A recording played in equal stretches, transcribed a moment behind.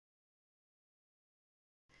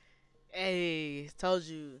Hey, told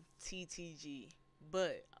you TTG.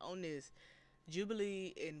 But on this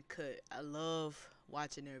Jubilee and Cut, I love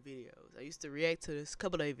watching their videos. I used to react to this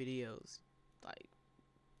couple of their videos, like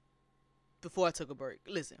before I took a break.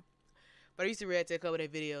 Listen, but I used to react to a couple of their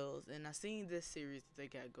videos, and I seen this series that they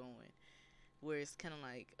got going, where it's kind of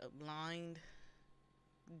like a blind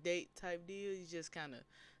date type deal. You just kind of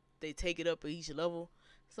they take it up at each level.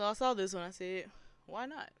 So I saw this one. I said, why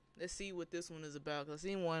not? Let's see what this one is about. Cause I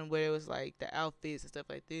seen one where it was like the outfits and stuff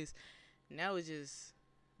like this. Now it's just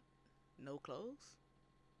no clothes.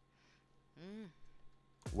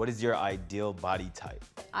 What is your ideal body type?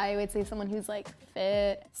 I would say someone who's like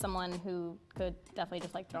fit, someone who could definitely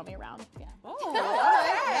just like throw me around. Yeah. Oh, all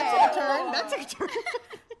right. That took a turn.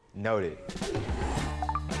 Noted.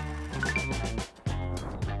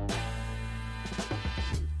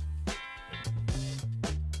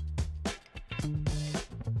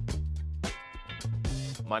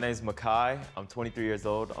 My name is Makai. I'm 23 years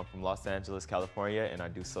old. I'm from Los Angeles, California, and I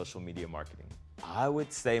do social media marketing. I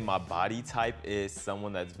would say my body type is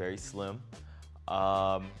someone that's very slim,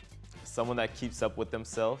 someone that keeps up with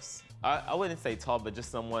themselves. I wouldn't say tall, but just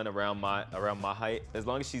someone around my height, as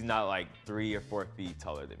long as she's not like 3 or 4 feet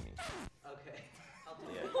taller than me. Okay.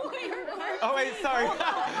 Yeah. Oh wait, sorry.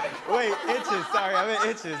 Wait, inches. Sorry, I meant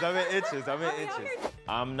inches.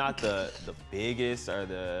 I'm not the biggest or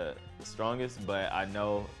the strongest, but I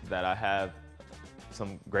know that I have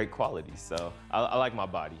some great qualities. So I like my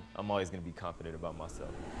body. I'm always gonna be confident about myself.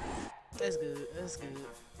 That's good. That's good.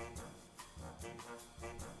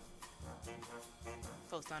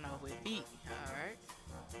 Folks starting off with feet. All right.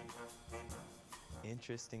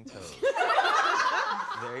 Interesting toes.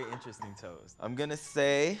 Very interesting toes. I'm gonna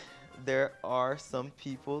say there are some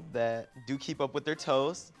people that do keep up with their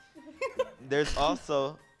toes. There's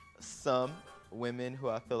also some women who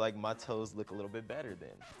I feel like my toes look a little bit better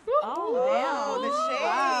than. The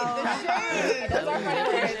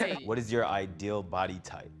shade. What is your ideal body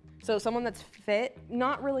type? So someone that's fit,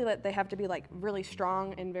 not really that they have to be like really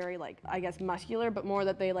strong and very like, I guess muscular, but more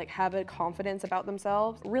that they like have a confidence about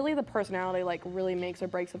themselves. Really the personality like really makes or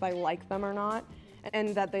breaks if I like them or not.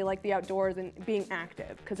 And that they like the outdoors and being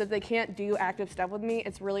active. Because if they can't do active stuff with me,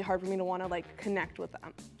 it's really hard for me to want to like connect with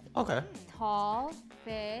them. Okay. Tall,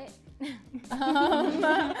 fit,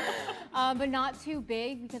 but not too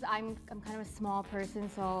big because I'm kind of a small person,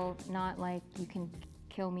 so not like you can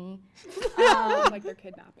kill me. Like they're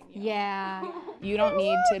kidnapping you. Yeah. You don't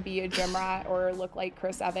need to be a gym rat or look like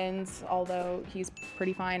Chris Evans, although he's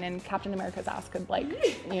pretty fine and Captain America's ass could like,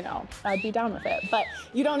 you know, I'd be down with it. But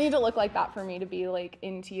you don't need to look like that for me to be like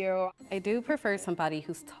into you. I do prefer somebody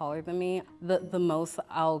who's taller than me. The most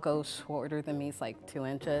I'll go shorter than me is like 2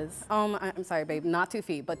 inches. I'm sorry, babe, not 2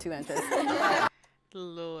 feet, but 2 inches.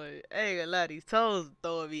 Lord, I ain't gonna lie, these toes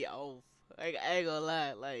throwing me off. Like, I ain't gonna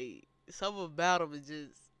lie, like, something about them is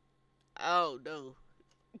just, I don't know.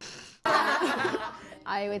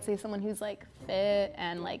 I would say someone who's like fit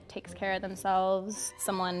and like takes care of themselves.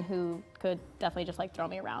 Someone who could definitely just like throw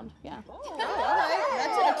me around. Yeah. All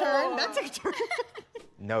right. That took a turn.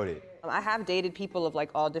 Noted. I have dated people of like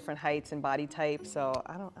all different heights and body types, so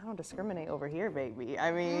I don't discriminate over here, baby.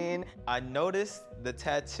 I mean, I noticed the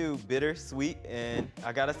tattoo bittersweet, and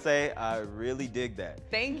I gotta say, I really dig that.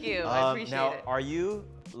 thank you. I appreciate now, it. are you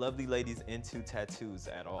lovely ladies into tattoos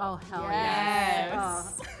at all? Oh, hell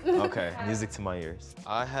Yes. Okay, music to my ears.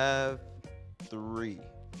 I have 3.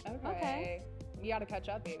 Okay. You gotta catch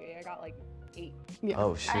up, baby. I got like 8.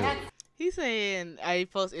 Oh shoot. He's saying I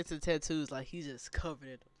post into tattoos like he just covered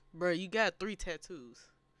it. Bro, you got 3 tattoos.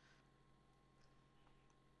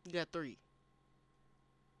 You got 3.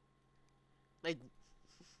 Like,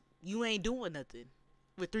 you ain't doing nothing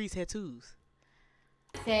with 3 tattoos.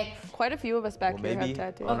 6. Quite a few of us back Well, here maybe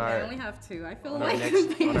have tattoos. on I our, only have 2. I feel on our like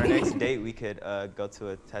on our next date, we could go to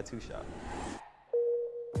a tattoo shop.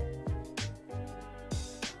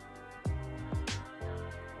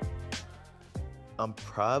 I'm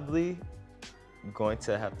probably going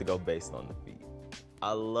to have to go based on the feet.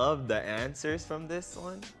 I love the answers from this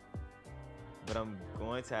one, but I'm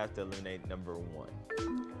going to have to eliminate number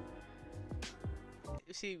 1.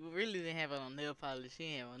 She really didn't have on nail polish. She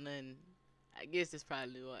ain't on nothing. I guess that's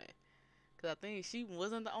probably why. Cause I think she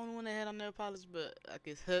wasn't the only one that had on nail polish, but I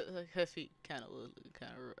guess her feet kind of was looking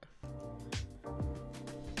kind of rough.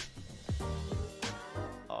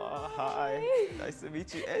 Oh, hi. Nice to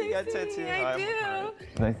meet you. Hey, you got a tattoo. I Hi, do.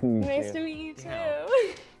 Makai. Nice to meet you. Nice to meet you too.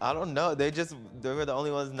 Damn. I don't know. They were the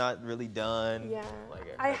only ones not really done. Yeah.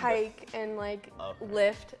 Like, I hike and like Okay.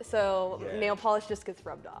 lift, so Yeah. nail polish just gets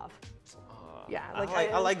rubbed off. Yeah,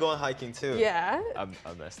 I like going hiking too. Yeah.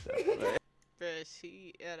 I messed up. Bruh,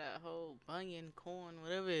 she had a whole bunion, corn,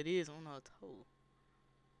 whatever it is on her toe.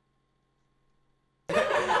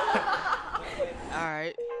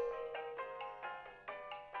 Alright.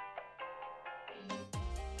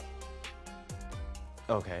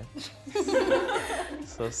 Okay.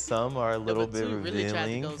 So some are a little bit two really tried to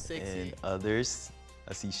revealing, go sexy. and others,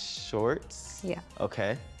 I see shorts. Yeah.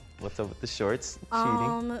 Okay. What's up with the shorts?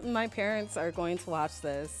 Cheating. My parents are going to watch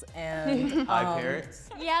this, and Hi, parents.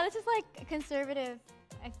 Yeah, this is like conservative,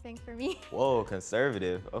 I think, for me. Whoa,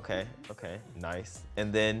 conservative. Okay, okay, nice.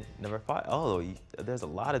 And then number 5. Oh, there's a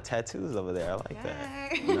lot of tattoos over there. I like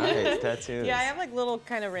that. Nice tattoos. Yeah, I have like little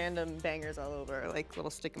kind of random bangers all over, like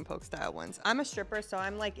little stick and poke style ones. I'm a stripper, so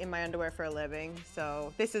I'm like in my underwear for a living.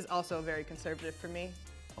 So this is also very conservative for me.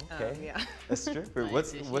 Okay. Yeah. A stripper.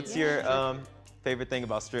 What's Yeah. your favorite thing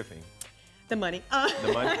about stripping? The money.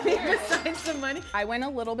 The money. Besides the money. I went a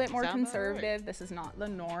little bit more Sound about conservative. This is not the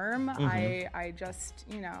norm. I just,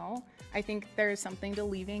 you know, I think there's something to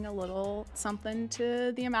leaving a little something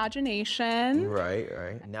to the imagination. Right,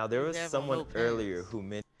 right. Now there was You have on someone no pants. earlier who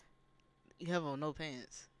mentioned. You have on no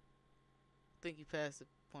pants. I think you passed the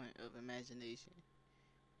point of imagination.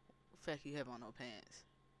 The fact you have on no pants.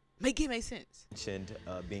 Make it make sense.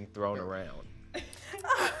 Being thrown around.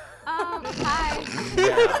 Hi.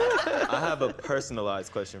 Yeah, I have a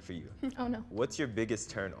personalized question for you. Oh no. What's your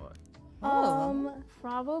biggest turn on?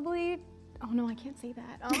 Probably. Oh no, I can't say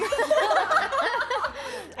that. I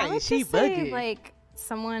Hey, would she just say bugging. like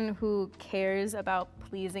someone who cares about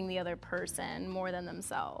pleasing the other person more than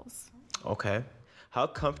themselves. Okay. How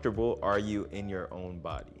comfortable are you in your own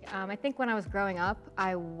body? I think when I was growing up,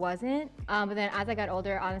 I wasn't. But then as I got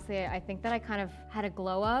older, honestly, I think that I kind of had a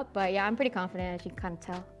glow up. But yeah, I'm pretty confident, as you can kind of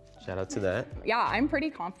tell. Shout out to that. Yeah, I'm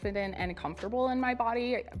pretty confident and comfortable in my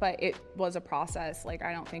body, but it was a process. Like,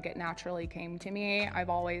 I don't think it naturally came to me.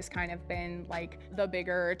 I've always kind of been like the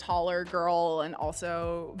bigger, taller girl, and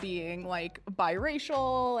also being like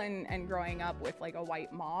biracial and growing up with like a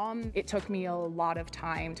white mom. It took me a lot of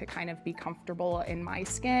time to kind of be comfortable in my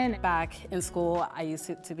skin. back in school, I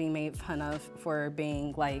used to be made fun of for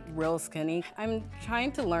being like real skinny. I'm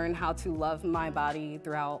trying to learn how to love my body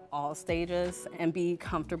throughout all stages and be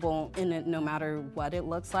comfortable in it no matter what it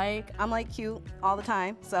looks like. I'm like cute all the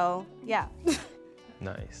time, so yeah.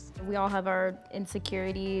 Nice. We all have our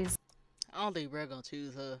insecurities. I don't think Brad gonna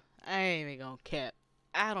choose her. I ain't even gonna cap.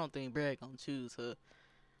 I don't think Brad gonna choose her.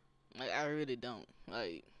 Like, I really don't.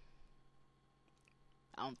 Like,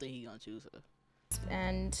 I don't think he gonna choose her.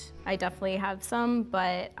 And I definitely have some,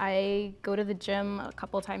 but I go to the gym a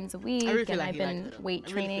couple times a week, really feel and like I've he like been her, though. weight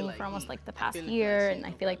I really feel training like for almost he- like the I past feel like year, that's and I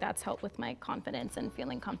it. feel like that's helped with my confidence and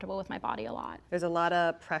feeling comfortable with my body a lot. There's a lot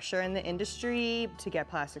of pressure in the industry to get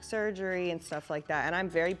plastic surgery and stuff like that. And I'm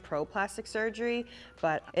very pro plastic surgery,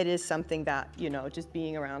 but it is something that, you know, just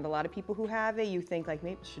being around a lot of people who have it, you think like,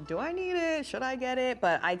 maybe, do I need it? Should I get it?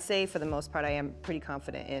 But I'd say for the most part, I am pretty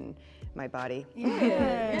confident in my body.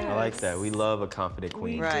 I like that. We love a confident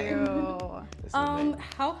queen. Right. This is amazing.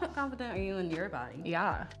 How confident are you in your body?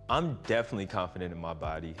 Yeah. I'm definitely confident in my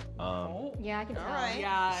body. Yeah, I can tell.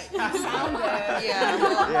 Yeah, you sound it.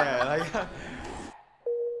 Yeah, like.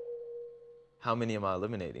 How many am I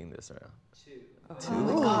eliminating this round? 2. Oh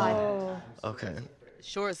my God. Okay.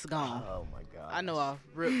 Shorts gone. Oh my God. I know I'll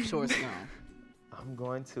rip shorts gone. I'm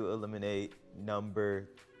going to eliminate number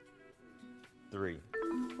 3.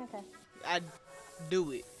 Okay. I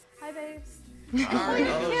do it. Hi, babes.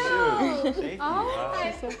 Oh, shoot. Thank you. Oh,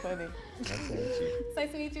 Wow. So funny. Nice to meet you. It's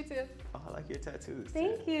nice to meet you too. Oh, I like your tattoos.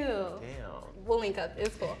 Thank too. you. Damn. We'll link up.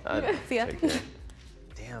 It's cool. See ya. Take care.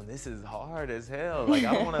 Damn, this is hard as hell. Like,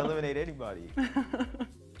 I don't want to eliminate anybody.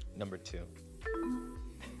 Number 2.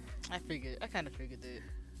 I kind of figured that.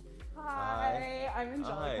 Hi, I'm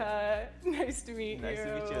Angelica. Nice to meet Nice you.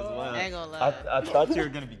 to meet you as well. I ain't gonna lie. I thought you were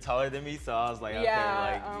gonna be taller than me, so I was like, Yeah,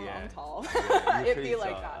 okay, like, yeah. I'm tall. Yeah, you're It'd pretty be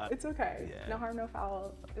like tall. that. It's okay. Yeah. No harm, no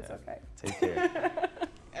foul. It's Yeah. okay. Take care.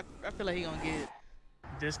 I feel like he gonna get.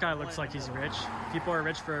 This guy looks like he's rich. People are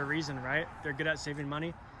rich for a reason, right? They're good at saving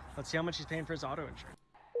money. Let's see how much he's paying for his auto insurance.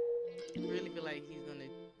 I really feel like he's gonna.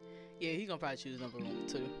 Yeah, he's gonna probably choose number 1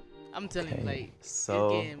 too. I'm telling you, like,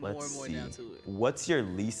 So it's getting more let's and more see. down to it. What's your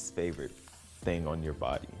least favorite thing on your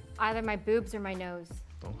body? Either my boobs or my nose.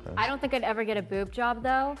 Okay. I don't think I'd ever get a boob job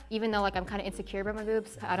though, even though like I'm kind of insecure about my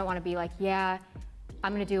boobs. I don't want to be like, yeah,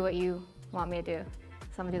 I'm gonna do what you want me to do.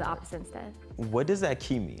 So I'm gonna do the opposite instead. What does that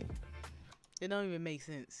key mean? It don't even make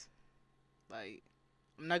sense. Like,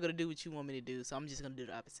 I'm not gonna do what you want me to do, so I'm just gonna do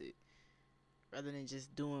the opposite, rather than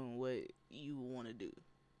just doing what you want to do.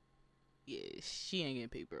 Yeah, she ain't getting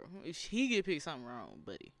picked, bro. If he get picked, something wrong,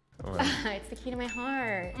 buddy. All right. It's the key to my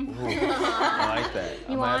heart. Ooh, I like that.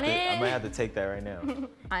 You want I it? might have to take that right now.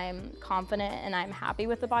 I'm confident and I'm happy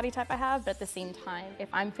with the body type I have, but at the same time, if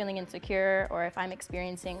I'm feeling insecure or if I'm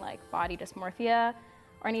experiencing like body dysmorphia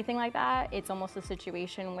or anything like that, it's almost a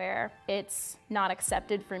situation where it's not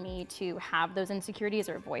accepted for me to have those insecurities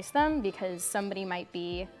or voice them because somebody might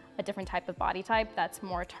be a different type of body type that's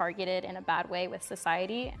more targeted in a bad way with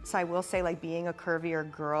society. So I will say, like, being a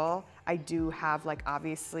curvier girl, I do have, like,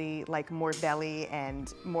 obviously, like, more belly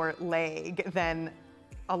and more leg than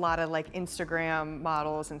a lot of, like, Instagram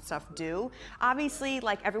models and stuff do. Obviously,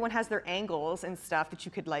 like, everyone has their angles and stuff that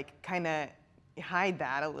you could, like, kind of hide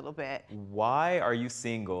that a little bit. Why are you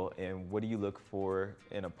single and what do you look for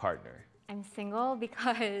in a partner? I'm single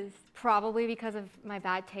probably because of my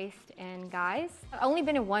bad taste in guys. I've only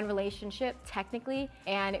been in one relationship, technically,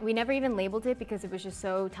 and we never even labeled it because it was just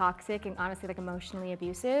so toxic and honestly, like, emotionally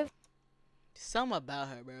abusive. Something about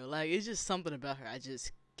her, bro. Like, it's just something about her I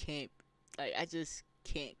just can't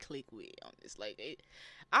click with on this. Like,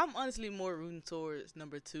 I'm honestly more rooting towards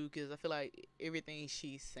number 2 because I feel like everything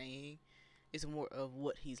she's saying is more of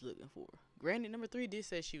what he's looking for. Granted, number 3 did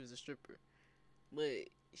say she was a stripper, but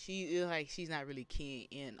she's not really keying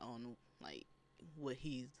in on like what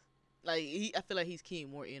he's like. I feel like he's keying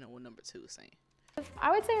more in on what number 2 is saying.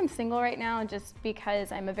 I would say I'm single right now just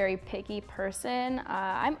because I'm a very picky person.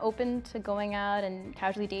 I'm open to going out and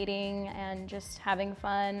casually dating and just having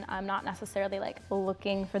fun. I'm not necessarily like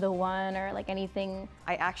looking for the one or like anything.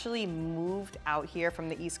 I actually moved out here from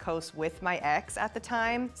the East Coast with my ex at the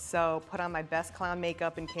time, so put on my best clown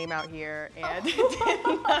makeup and came out here, and it did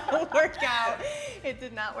not work out. It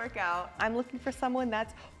did not work out. I'm looking for someone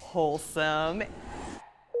that's wholesome.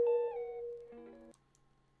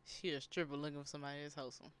 She a stripper looking for somebody that's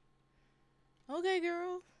wholesome. Okay,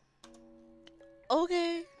 girl.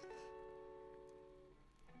 Okay.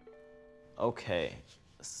 Okay,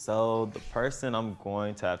 so the person I'm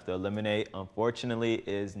going to have to eliminate, unfortunately,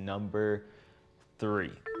 is number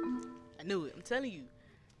 3. I knew it. I'm telling you.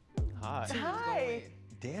 Hi. Hi.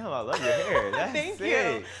 Damn, I love your hair. That's Thank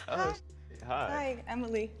sick. you. Oh, hi. Hi,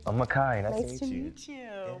 Emily. I'm Makai. Nice to meet you.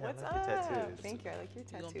 What's I like your up? tattoos. Thank you. I like your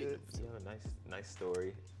gonna tattoos. You have a nice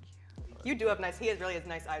story. You do have nice. He really has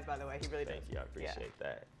nice eyes, by the way. He really does. Thank you. I appreciate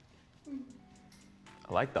that.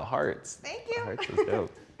 I like the hearts. Thank you. The hearts is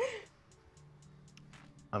dope.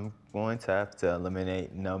 I'm going to have to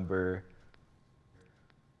eliminate number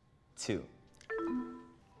 2.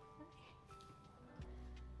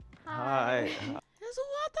 Hi. That's what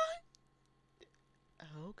I thought.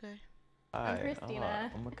 Oh, okay. Hi.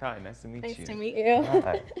 Christina. I'm Makai. Nice to meet you. Nice to meet you.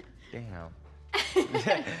 Hi. Damn.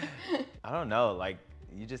 I don't know. Like,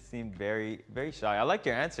 you just seem very, very shy. I like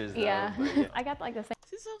your answers, though. Yeah. but yeah. I got like the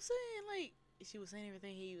See what I'm saying? Like, she was saying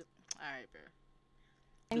everything he was. All right, bro.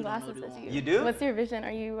 same You don't know glasses the as one. you. You do? What's your vision?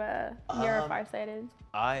 Are you near or farsighted?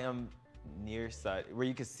 I am nearsighted, where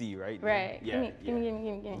you can see, right? Right. Yeah. Give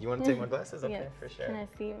me. You want to take my glasses? Okay, Yeah. for sure. Can I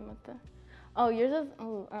see him with the? Oh, yours is.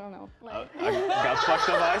 Oh, I don't know. Like, I got fucked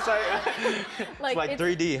up eyesight. It's like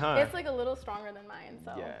 3D, huh? It's like a little stronger than mine,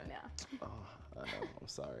 so Yeah. yeah. Oh, I know. I'm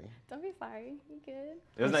sorry. Don't be sorry. You good?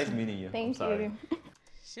 It was nice meeting you. I'm Thank sorry. you.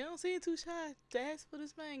 She don't seem too shy to ask for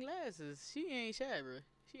this man glasses. She ain't shy, bro.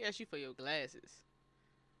 She asked you for your glasses.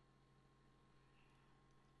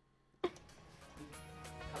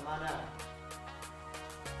 Come on up.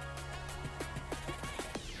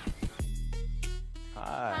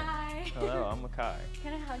 Hi. Hi. Hello, I'm Makai.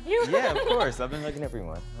 Can I hug you? Yeah, of course. I've been hugging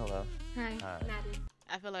everyone. Hello. Hi, Hi. Maddie.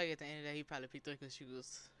 I feel like at the end of the day, he probably picked her because she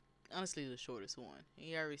was honestly the shortest one.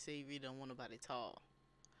 He already said he really don't want nobody tall.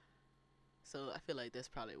 So I feel like that's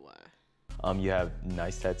probably why. You have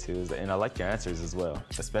nice tattoos, and I like your answers as well,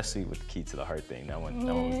 especially with the key to the heart thing. That one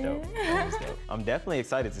was dope. That was dope. I'm definitely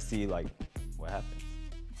excited to see like what happens.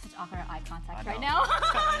 Such awkward eye contact I right know. now.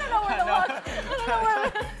 I don't know where to look. I don't know where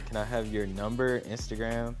to Can I have your number,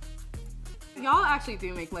 Instagram? Y'all actually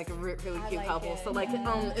do make like a really I cute like couple. it. So like,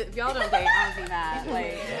 if y'all don't date, I would be mad.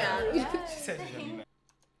 Like, yeah.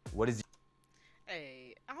 What is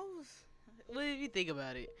Hey, well, if you think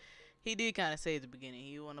about it, he did kind of say at the beginning,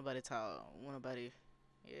 he want nobody tall, want nobody,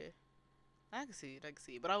 yeah. I can see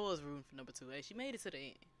it, but I was rooting for number 2. Hey, she made it to the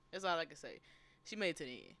end. That's all I can say. She made it to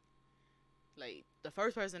the end. Like, the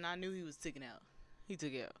first person I knew he was taking out, he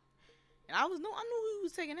took out. And I knew he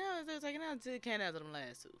was taking out, they were taking out until it came out to them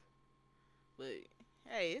last 2. But,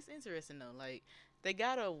 hey, it's interesting though. Like, they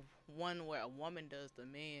got one where a woman does the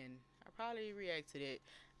man. I probably react to that.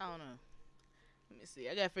 I don't know. Let me see.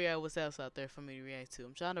 I gotta figure out what's else out there for me to react to.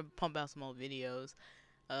 I'm trying to pump out some more videos.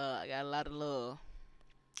 I got a lot of little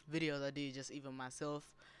videos I did just even myself.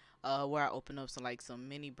 where I open up some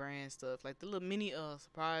mini brand stuff, like the little mini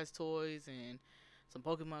surprise toys and some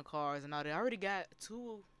Pokemon cards and all that. I already got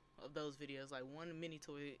 2 of those videos, like one mini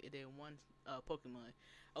toy and then one Pokemon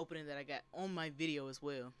opening that I got on my video as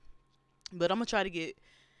well. But I'm gonna try to get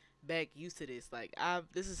back used to this. Like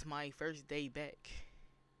this is my first day back,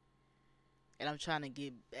 and I'm trying to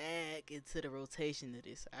get back into the rotation of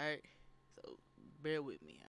this. All right, so bear with me.